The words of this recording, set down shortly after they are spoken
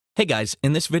Hey guys,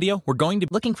 in this video, we're going to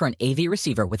be Looking for an AV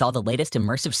receiver with all the latest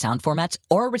immersive sound formats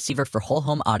or a receiver for whole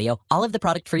home audio, I'll have the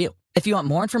product for you. If you want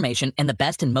more information and the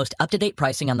best and most up-to-date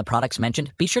pricing on the products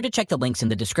mentioned, be sure to check the links in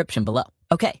the description below.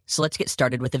 Okay, so let's get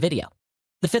started with the video.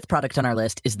 The fifth product on our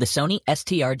list is the Sony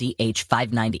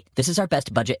STRDH590. This is our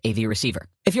best budget AV receiver.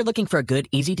 If you're looking for a good,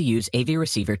 easy-to-use AV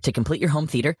receiver to complete your home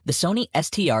theater, the Sony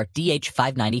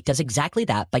STRDH590 does exactly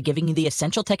that by giving you the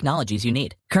essential technologies you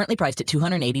need. Currently priced at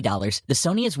 $280, the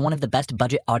Sony is one of the best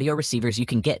budget audio receivers you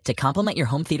can get to complement your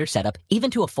home theater setup, even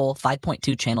to a full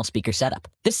 5.2 channel speaker setup.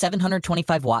 This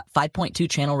 725-watt 5.2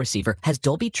 channel receiver has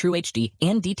Dolby True HD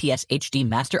and DTS HD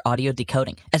master audio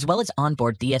decoding, as well as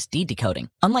onboard DSD decoding.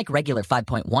 Unlike regular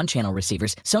 5.1 channel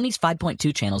receivers, Sony's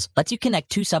 5.2 channels lets you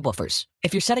connect two subwoofers.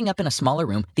 If you're setting up in a smaller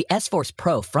room, the S-Force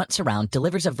Pro Front Surround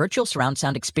delivers a virtual surround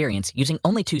sound experience using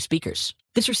only two speakers.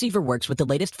 This receiver works with the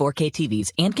latest 4K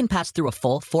TVs and can pass through a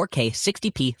full 4K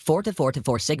 60p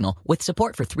 4:4:4 signal with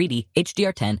support for 3D,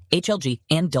 HDR10, HLG,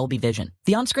 and Dolby Vision.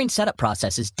 The on-screen setup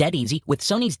process is dead easy with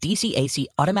Sony's DC-AC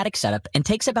automatic setup and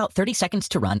takes about 30 seconds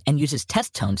to run and uses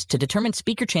test tones to determine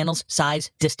speaker channels, size,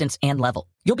 distance, and level.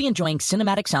 You'll be enjoying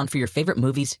cinematic sound for your favorite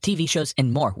movies, TV shows,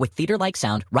 and more with theater-like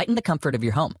sound right in the comfort of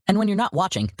your home. And when you're not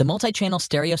watching, the multi-channel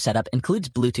stereo setup includes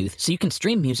Bluetooth so you can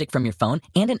stream music from your phone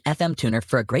and an FM tuner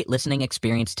for a great listening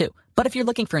experience too. But if you're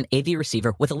looking for an AV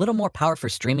receiver with a little more power for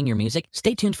streaming your music,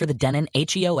 stay tuned for the Denon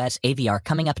HEOS AVR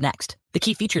coming up next. The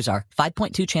key features are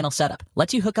 5.2 channel setup,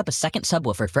 lets you hook up a second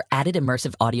subwoofer for added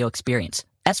immersive audio experience.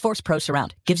 S-Force Pro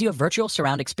Surround gives you a virtual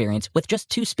surround experience with just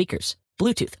two speakers.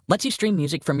 Bluetooth lets you stream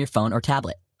music from your phone or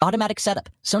tablet. Automatic setup.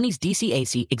 Sony's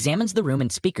DC-AC examines the room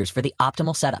and speakers for the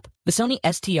optimal setup. The Sony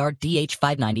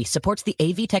STRDH590 supports the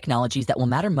AV technologies that will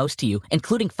matter most to you,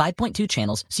 including 5.2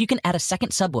 channels, so you can add a second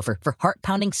subwoofer for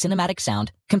heart-pounding cinematic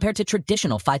sound compared to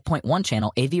traditional 5.1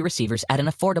 channel AV receivers at an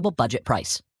affordable budget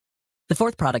price. The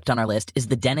fourth product on our list is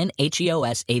the Denon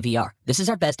HEOS AVR. This is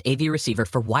our best AV receiver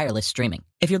for wireless streaming.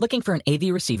 If you're looking for an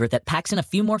AV receiver that packs in a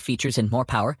few more features and more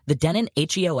power, the Denon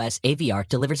HEOS AVR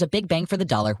delivers a big bang for the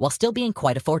dollar while still being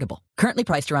quite affordable. Currently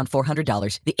priced around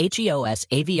 $400, the HEOS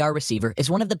AVR receiver is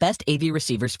one of the best AV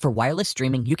receivers for wireless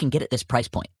streaming you can get at this price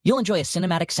point. You'll enjoy a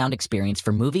cinematic sound experience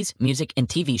for movies, music, and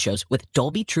TV shows with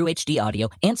Dolby True HD audio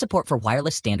and support for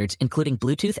wireless standards including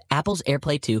Bluetooth, Apple's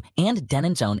AirPlay 2, and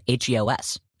Denon's own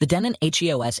HEOS. The Denon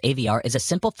HEOS AVR is a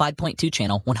simple 5.2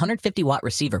 channel 150 watt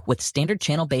receiver with standard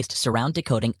channel-based surround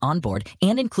decoding on board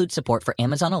and includes support for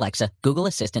Amazon Alexa, Google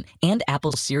Assistant, and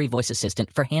Apple's Siri voice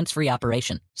assistant for hands-free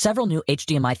operation. Several new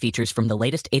HDMI features from the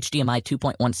latest HDMI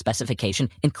 2.1 specification,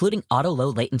 including auto low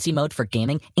latency mode for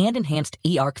gaming and enhanced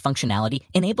eARC functionality,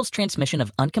 enables transmission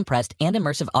of uncompressed and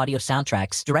immersive audio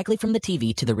soundtracks directly from the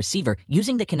TV to the receiver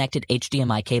using the connected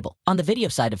HDMI cable. On the video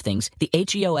side of things, the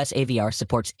HEOS AVR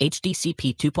supports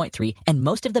HDCP 2.3 and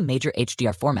most of the major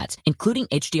HDR formats, including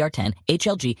HDR10,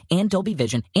 HLG, and Dolby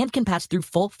Vision, and can pass through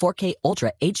full 4K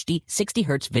Ultra HD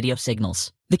 60Hz video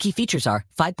signals. The key features are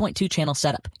 5.2 channel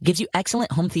setup, gives you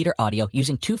excellent home theater audio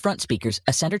using two front speakers,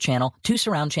 a center channel, two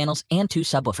surround channels, and two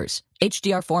subwoofers.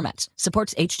 HDR formats,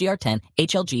 supports HDR10,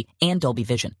 HLG, and Dolby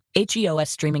Vision. HEOS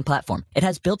streaming platform. It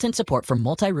has built-in support for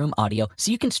multi-room audio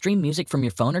so you can stream music from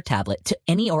your phone or tablet to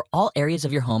any or all areas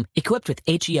of your home equipped with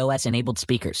HEOS-enabled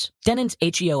speakers. Denon's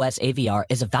HEOS AVR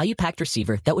is a value-packed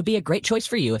receiver that would be a great choice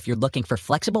for you if you're looking for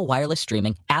flexible wireless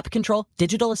streaming, app control,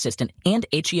 digital assistant, and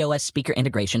HEOS speaker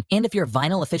integration, and if you're a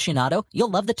vinyl aficionado, you'll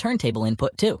love the turntable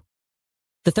input too.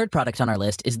 The third product on our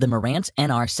list is the Marantz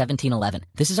NR1711.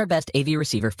 This is our best AV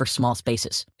receiver for small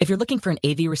spaces. If you're looking for an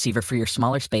AV receiver for your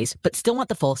smaller space, but still want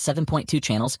the full 7.2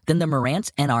 channels, then the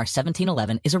Marantz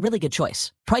NR1711 is a really good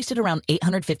choice. Priced at around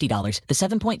 $850, the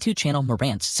 7.2 channel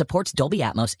Marantz supports Dolby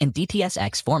Atmos and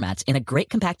DTS-X formats in a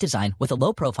great compact design with a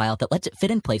low profile that lets it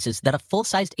fit in places that a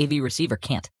full-sized AV receiver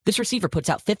can't. This receiver puts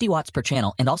out 50 watts per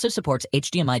channel and also supports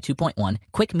HDMI 2.1,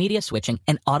 quick media switching,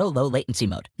 and auto low latency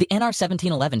mode. The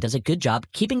NR1711 does a good job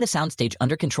keeping the soundstage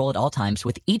under control at all times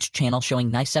with each channel showing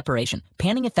nice separation.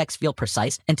 Panning effects feel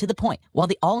precise and to the point, while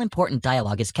the all-important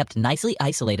dialogue is kept nicely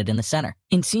isolated in the center.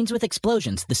 In scenes with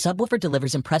explosions, the subwoofer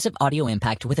delivers impressive audio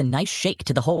impact with a nice shake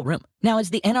to the whole room. Now, as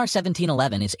the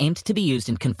NR1711 is aimed to be used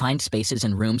in confined spaces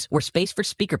and rooms where space for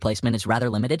speaker placement is rather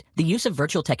limited, the use of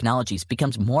virtual technologies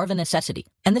becomes more of a necessity.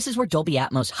 And this is where Dolby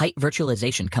Atmos height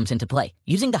virtualization comes into play.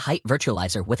 Using the height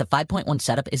virtualizer with a 5.1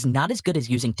 setup is not as good as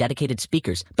using dedicated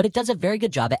speakers, but it does a very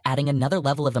good job at adding another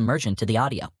level of immersion to the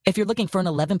audio. If you're looking for an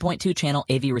 11.2 channel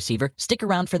AV receiver, stick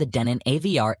around for the Denon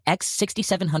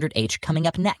AVR-X6700H coming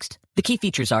up next. The key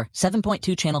features are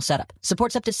 7.2 channel setup,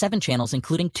 supports up to 7 channels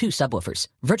including 2 subwoofers,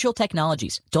 virtual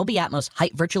technologies, Dolby Atmos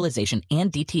height virtualization,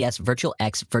 and DTS Virtual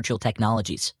X virtual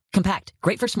technologies. Compact,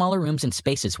 great for smaller rooms and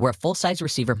spaces where a full-size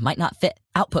receiver might not fit.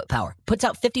 Output power, puts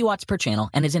out 50 watts per channel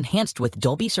and is enhanced with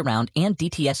Dolby Surround and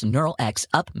DTS Neural X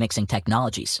up mixing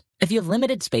technologies. If you have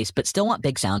limited space but still want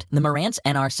big sound, the Marantz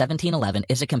NR1711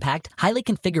 is a compact, highly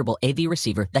configurable AV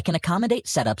receiver that can accommodate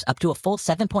setups up to a full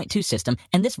 7.2 system,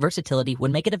 and this versatility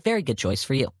would make it a very good choice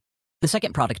for you. The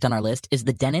second product on our list is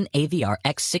the Denon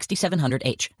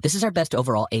AVR-X6700H. This is our best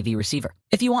overall AV receiver.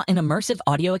 If you want an immersive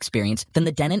audio experience, then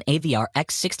the Denon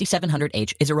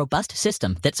AVR-X6700H is a robust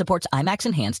system that supports IMAX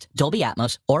Enhanced, Dolby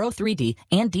Atmos, Auro 3D,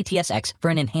 and DTS-X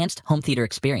for an enhanced home theater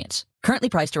experience. Currently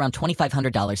priced around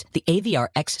 $2,500, the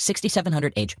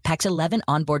AVR-X6700H packs 11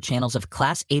 onboard channels of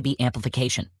Class AB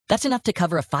amplification. That's enough to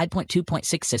cover a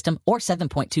 5.2.6 system or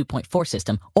 7.2.4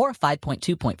 system or a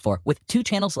 5.2.4 with 2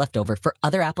 channels left over for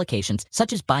other applications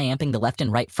such as bi-amping the left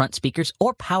and right front speakers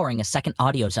or powering a second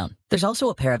audio zone. There's also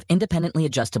a pair of independently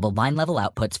adjustable line level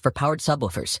outputs for powered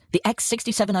subwoofers. The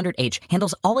X6700H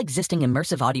handles all existing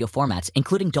immersive audio formats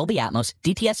including Dolby Atmos,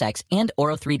 DTS-X, and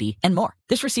Auro 3D, and more.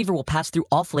 This receiver will pass through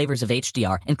all flavors of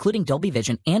HDR, including Dolby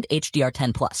Vision and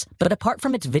HDR10+. But apart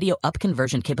from its video up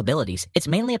conversion capabilities, it's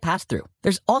mainly a pass-through.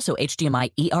 There's also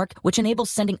HDMI eARC, which enables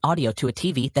sending audio to a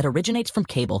TV that originates from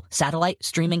cable, satellite,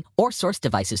 streaming, or source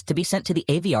devices to be sent to the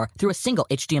AVR through a single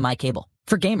HDMI cable.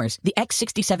 For gamers, the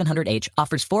X6700H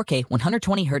offers 4K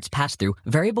 120Hz pass-through,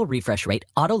 variable refresh rate,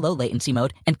 auto low latency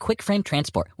mode, and quick frame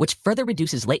transport, which further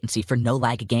reduces latency for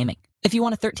no-lag gaming. If you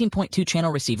want a 13.2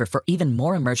 channel receiver for even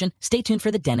more immersion, stay tuned for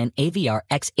the Denon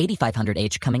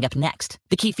AVR-X8500H coming up next.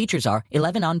 The key features are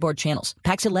 11 onboard channels,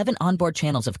 packs 11 onboard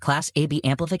channels of Class AB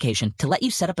amplification to let you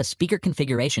set up a speaker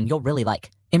configuration you'll really like.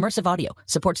 Immersive audio,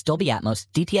 supports Dolby Atmos,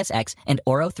 DTS-X, and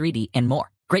Auro 3D, and more.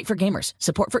 Great for gamers,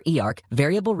 support for eARC,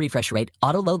 variable refresh rate,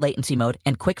 auto low latency mode,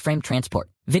 and quick frame transport.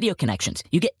 Video connections,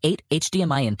 you get 8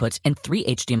 HDMI inputs and 3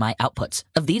 HDMI outputs.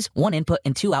 Of these, 1 input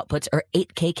and 2 outputs are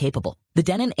 8K capable. The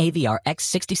Denon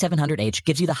AVR-X6700H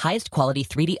gives you the highest quality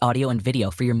 3D audio and video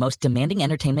for your most demanding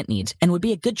entertainment needs and would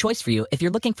be a good choice for you if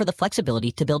you're looking for the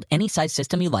flexibility to build any size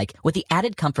system you like with the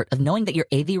added comfort of knowing that your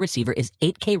AV receiver is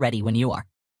 8K ready when you are.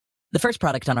 The first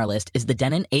product on our list is the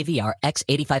Denon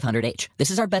AVR-X8500H. This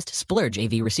is our best splurge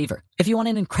AV receiver. If you want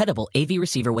an incredible AV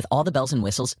receiver with all the bells and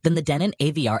whistles, then the Denon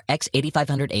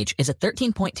AVR-X8500H is a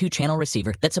 13.2 channel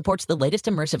receiver that supports the latest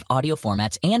immersive audio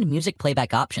formats and music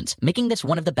playback options, making this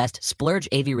one of the best splurge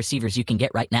AV receivers you can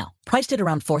get right now. Priced at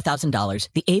around $4,000,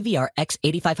 the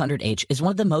AVR-X8500H is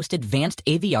one of the most advanced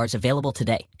AVRs available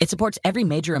today. It supports every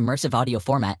major immersive audio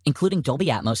format, including Dolby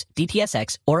Atmos,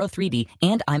 DTS-X, Auro 3D,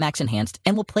 and IMAX Enhanced,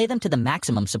 and will play them to the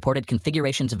maximum supported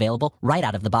configurations available right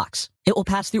out of the box. It will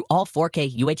pass through all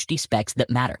 4K UHD specs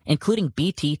that matter, including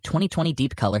BT 2020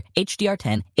 Deep Color,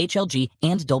 HDR10, HLG,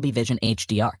 and Dolby Vision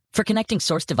HDR. For connecting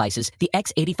source devices, the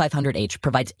X8500H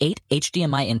provides 8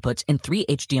 HDMI inputs and 3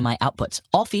 HDMI outputs,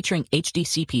 all featuring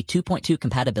HDCP 2.2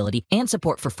 compatibility and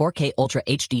support for 4K Ultra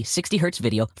HD 60Hz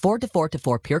video,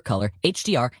 4:4:4 pure color,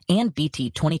 HDR, and BT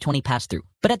 2020 pass-through.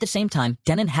 But at the same time,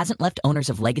 Denon hasn't left owners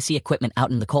of legacy equipment out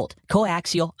in the cold.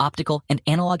 Coaxial, optical, and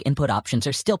analog input options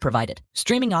are still provided.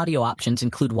 Streaming audio options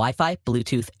include Wi-Fi,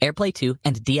 Bluetooth, AirPlay 2,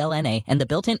 and DLNA, and the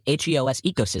built-in HEOS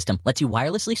ecosystem lets you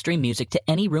wirelessly stream music to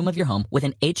any room of your home with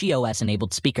an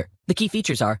HEOS-enabled speaker. The key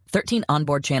features are 13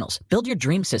 onboard channels. Build your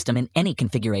dream system in any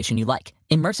configuration you like.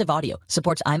 Immersive audio,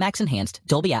 supports IMAX Enhanced,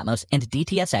 Dolby Atmos, and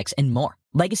DTS-X, and more.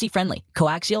 Legacy-friendly,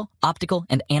 coaxial, optical,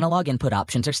 and analog input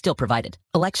options are still provided.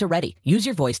 Alexa ready. Use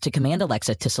your voice to command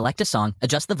Alexa to select a song,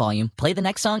 adjust the volume, play the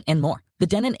next song, and more. The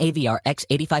Denon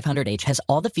AVR-X8500H has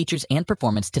all the features and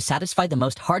performance to satisfy the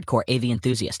most hardcore AV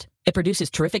enthusiast. It produces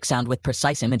terrific sound with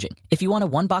precise imaging. If you want a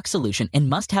one-box solution and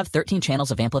must have 13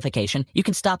 channels of amplification, you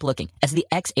can stop looking, as the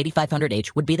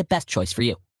X8500H would be the best choice for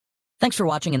you. Thanks for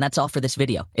watching, and that's all for this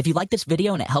video. If you liked this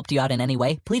video and it helped you out in any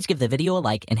way, please give the video a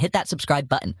like and hit that subscribe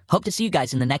button. Hope to see you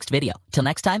guys in the next video. Till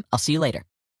next time, I'll see you later.